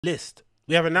list.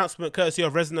 We have announcement courtesy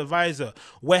of Resident Advisor.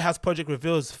 Warehouse Project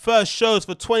reveals first shows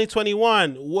for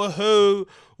 2021. Woohoo,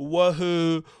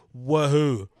 woohoo,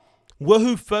 woohoo.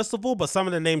 Woohoo, first of all, but some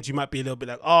of the names you might be a little bit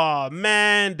like, oh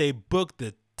man, they booked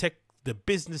the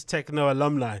business techno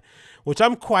alumni, which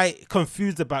I'm quite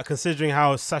confused about considering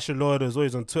how Sasha Lloyd was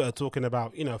always on Twitter talking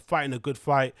about, fighting a good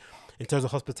fight in terms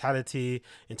of hospitality,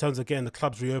 in terms of getting the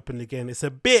clubs reopened again. It's a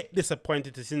bit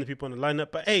disappointing to see the people on the lineup,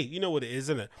 but hey, you know what it is,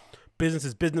 isn't it? Business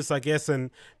is business, I guess.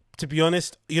 And to be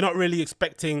honest, you're not really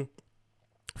expecting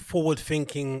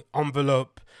forward-thinking,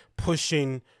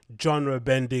 envelope-pushing,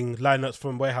 genre-bending lineups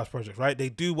from Warehouse Project, right? They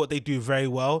do what they do very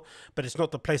well, but it's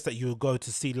not the place that you'll go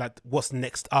to see like what's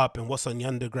next up and what's on the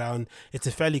underground. It's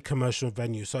a fairly commercial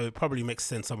venue, so it probably makes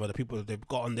sense some of the people that they've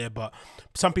got on there, but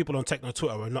some people on Techno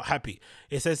Twitter are not happy.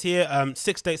 It says here,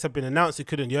 6 dates have been announced,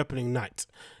 including the opening night.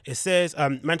 It says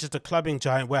Manchester clubbing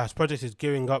giant Warehouse Project is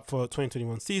gearing up for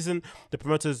 2021 season. The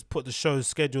promoters put the shows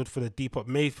scheduled for the Depop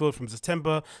Mayfield from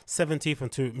September 17th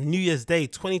until New Year's Day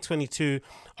 2022.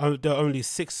 There are only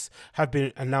 6 have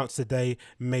been announced today,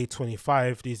 May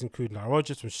 25. These include Nile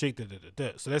Rodgers from Chic.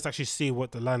 So let's actually see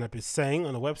what the lineup is saying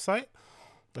on the website.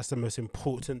 That's the most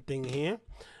important thing here.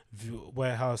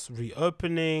 Warehouse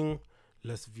reopening.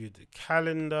 Let's view the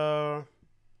calendar.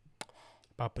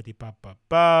 Let's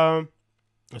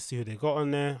see who they got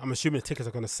on there. I'm assuming the tickets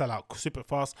are going to sell out super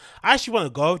fast. I actually want to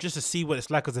go just to see what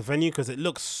it's like as a venue because it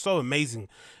looks so amazing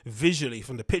visually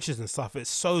from the pictures and stuff.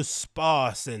 It's so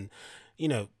sparse and,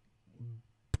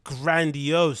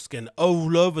 grandiose and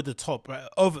all over the top, right?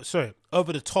 Over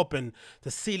the top, and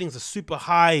the ceilings are super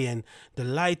high and the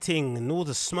lighting and all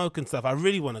the smoke and stuff. I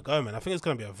really want to go, man. I think it's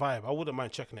going to be a vibe. I wouldn't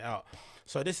mind checking it out.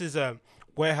 So this is a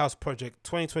Warehouse Project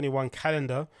 2021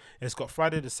 calendar. It's got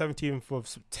Friday the 17th of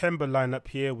September lineup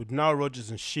here with Nile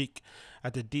Rodgers and Chic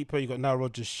at the Depot. You got Nile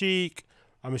Rodgers, Chic.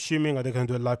 I'm assuming, are they going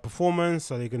to do a live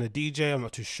performance? Are they going to DJ? I'm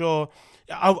not too sure.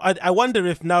 I wonder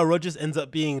if Nile Rodgers ends up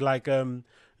being like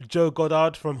Joe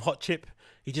Goddard from Hot Chip.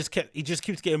 He just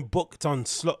keeps getting booked on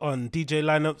DJ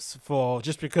lineups for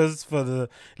the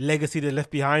legacy they left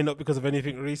behind, not because of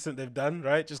anything recent they've done,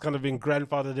 right? Just kind of being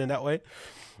grandfathered in that way.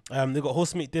 They've got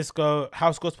Horse Meat Disco,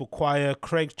 House Gospel Choir,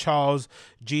 Craig Charles,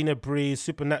 Gina Breeze,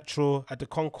 Supernatural. At the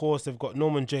concourse, they've got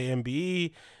Norman J.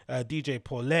 MBE, DJ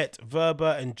Paulette,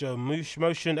 Verba, and Joe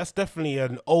Motion. That's definitely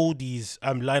an oldies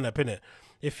lineup, innit?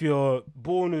 If you're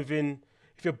born between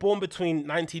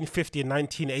 1950 and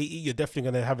 1980, you're definitely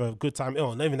going to have a good time.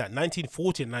 Oh, not even that,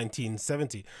 1940 and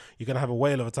 1970, you're going to have a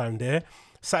whale of a time there.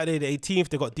 Saturday the 18th,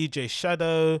 they got DJ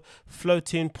Shadow,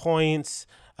 Floating Points,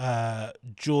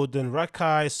 Jordan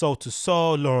Rakai, Soul to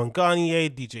Soul, Lauren Garnier,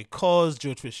 DJ Cos,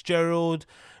 George Fitzgerald,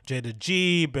 Jada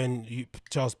G,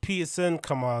 Charles Peterson,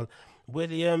 Kamal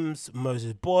Williams,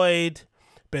 Moses Boyd,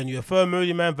 Ben UFO,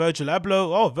 Moody Man, Virgil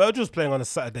Abloh. Oh, Virgil's playing on a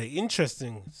Saturday.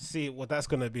 Interesting. See what that's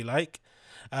going to be like.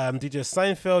 DJ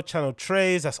Seinfeld, Channel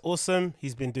Trays, that's awesome.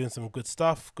 He's been doing some good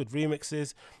stuff, good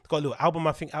remixes. Got a little album,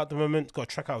 I think, out at the moment. Got a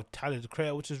track out with Tyler, the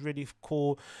Creator, which is really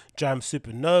cool. Jam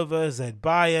Supernova, Zed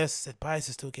Bias. Zed Bias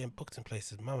is still getting booked in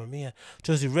places. Mamma mia.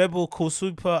 Josie Rebel, Cool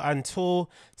Super, Antul,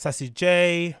 Sassy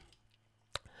J,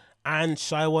 and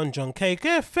Shy One, John K.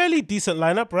 Yeah, fairly decent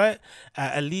lineup, right?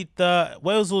 Alita.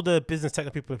 Where's all the business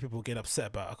technical people get upset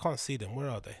about? I can't see them. Where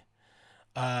are they?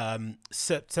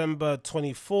 September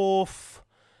 24th.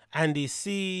 Andy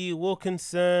C,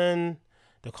 Wilkinson,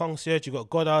 The Concierge. You got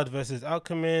Goddard versus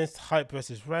Alchemist, Hype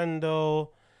versus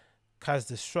Randall, Kaz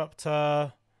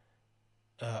Disruptor,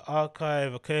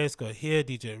 Archive. Okay, let's go here.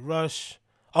 DJ Rush.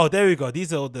 Oh, there we go.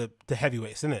 These are all the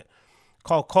heavyweights, isn't it?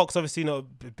 Carl Cox, obviously not a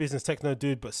business techno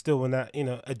dude, but still in that,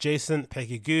 adjacent.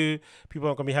 Peggy Goo. People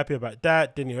aren't going to be happy about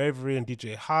that. Daniel Avery and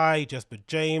DJ High, Jasper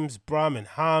James, Bram and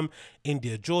Ham,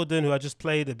 India Jordan, who I just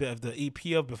played a bit of the EP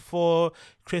of before,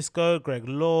 Chris Go, Greg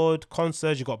Lord,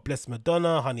 Concierge. You got Blessed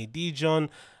Madonna, Honey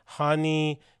Dijon,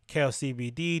 Honey,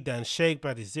 KLCBD, Dan Shake,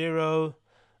 Buddy Zero,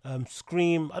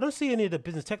 Scream. I don't see any of the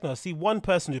business techno. I see one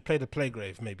person who played the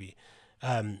Playgrave, maybe.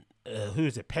 Who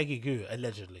is it? Peggy Goo,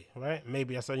 allegedly, right?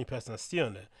 Maybe that's the only person I see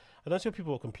on there. I don't see what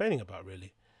people are complaining about,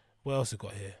 really. What else we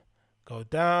got here? Go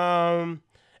down.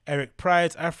 Eric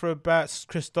Price, Afro Bats,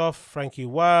 Christoph, Frankie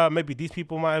Wild. Maybe these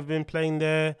people might have been playing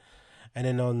there. And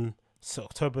then on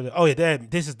October,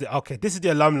 this is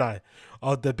the alumni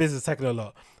of the business techno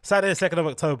lot. Saturday, 2nd of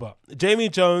October. Jamie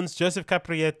Jones, Joseph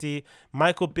Caprietti,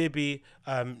 Michael Bibby,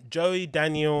 Joey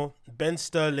Daniel, Ben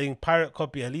Sterling, Pirate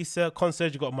Copy, Elisa,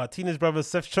 Concierge. You got Martinez Brothers,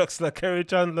 Seth Truxler, Kerry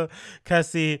Chandler,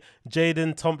 Cassie,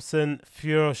 Jaden Thompson,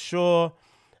 Fiora Shaw,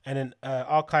 And then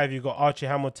archive, you got Archie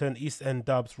Hamilton, East End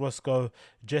Dubs, Roscoe,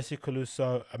 Jesse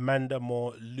Caluso, Amanda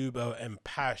Moore, Lubo, and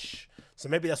Pash. So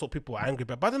maybe that's what people are angry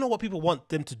about. But I don't know what people want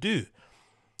them to do.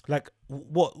 Like,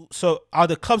 what? So are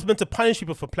the clubs meant to punish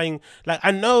people for playing? Like,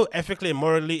 I know ethically and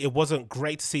morally it wasn't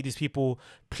great to see these people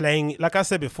playing. Like I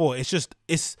said before, it's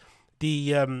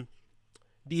the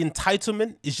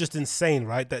entitlement is just insane,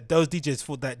 right? That those DJs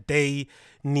thought that they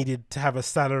needed to have a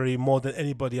salary more than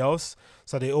anybody else,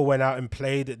 so they all went out and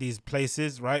played at these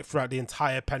places, right? Throughout the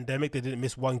entire pandemic, they didn't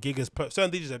miss one gig.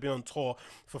 Certain DJs have been on tour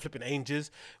for flipping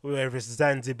ages, whether it's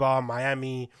Zanzibar,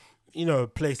 Miami,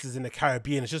 places in the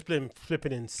Caribbean. It's just been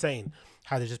flipping insane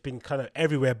how they've just been kind of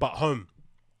everywhere but home.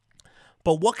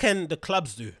 But what can the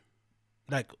clubs do?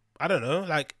 Like, I don't know.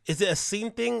 Like, is it a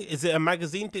scene thing? Is it a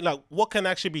magazine thing? Like, what can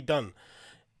actually be done?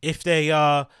 If they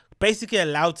are basically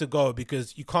allowed to go,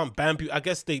 because you can't ban people. I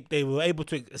guess they were able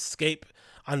to escape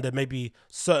under maybe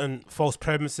certain false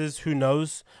premises, who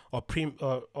knows, or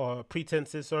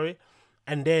pretenses, sorry.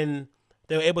 And then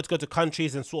they were able to go to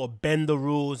countries and sort of bend the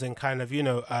rules and kind of,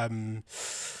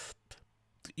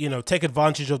 take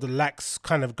advantage of the lax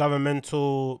kind of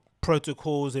governmental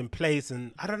protocols in place.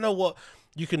 And I don't know what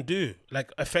you can do,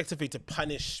 like, effectively to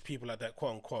punish people like that,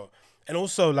 quote unquote. And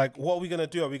also, like, what are we going to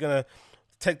do? Are we going to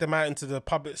take them out into the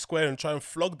public square and try and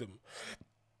flog them?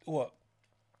 What?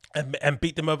 And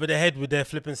beat them over the head with their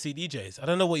flipping CDJs? I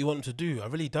don't know what you want them to do. I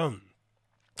really don't.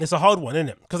 It's a hard one, isn't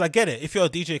it? Because I get it. If you're a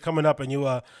DJ coming up and you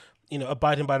are,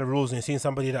 abiding by the rules, and you're seeing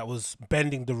somebody that was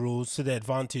bending the rules to their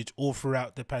advantage all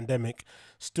throughout the pandemic,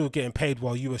 still getting paid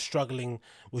while you were struggling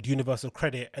with universal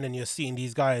credit, and then you're seeing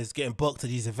these guys getting booked to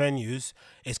these venues,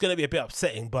 it's going to be a bit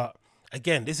upsetting. But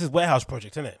again, this is Warehouse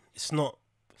Project, isn't it? It's not,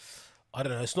 I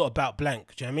don't know, it's not about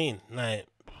blank. Do you know what I mean?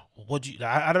 Like,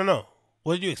 I don't know.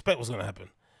 What did you expect was going to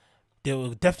happen? There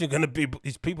were definitely going to be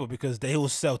these people because they all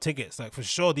sell tickets. Like, for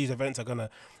sure, these events are going to,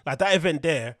 like that event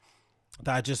there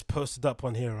that I just posted up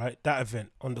on here, right? That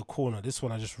event on the corner, this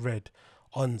one I just read,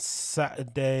 on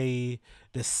Saturday,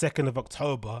 the 2nd of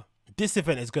October. This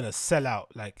event is going to sell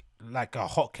out like a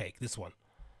hotcake, this one.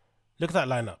 Look at that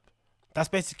lineup. That's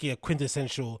basically a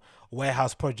quintessential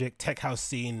Warehouse Project, tech house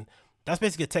scene. That's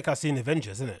basically a tech house scene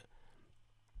Avengers, isn't it?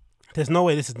 There's no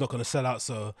way this is not going to sell out.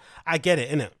 So I get it,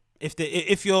 innit?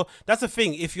 That's the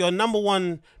thing. If your number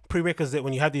one prerequisite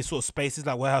when you have these sort of spaces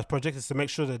like Warehouse Projects is to make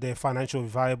sure that they're financially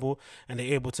viable and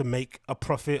they're able to make a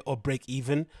profit or break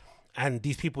even, and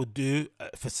these people do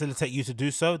facilitate you to do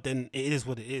so, then it is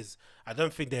what it is. I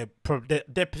don't think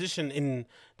their position in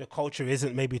the culture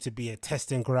isn't maybe to be a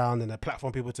testing ground and a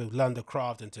platform for people to learn the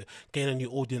craft and to gain a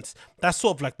new audience. That's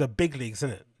sort of like the big leagues,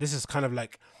 isn't it? This is kind of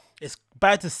like, it's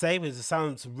bad to say because it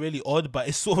sounds really odd, but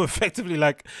it's sort of effectively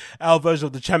like our version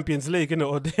of the Champions League, you know,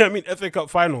 or FA Cup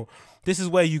final. This is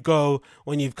where you go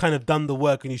when you've kind of done the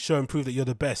work and you show and prove that you're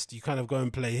the best. You kind of go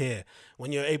and play here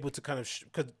when you're able to kind of,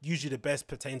 because usually the best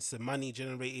pertains to money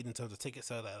generated in terms of tickets.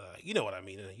 So that, you know what I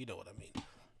mean. You know what I mean.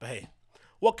 But hey,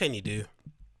 what can you do?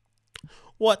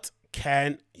 What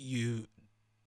can you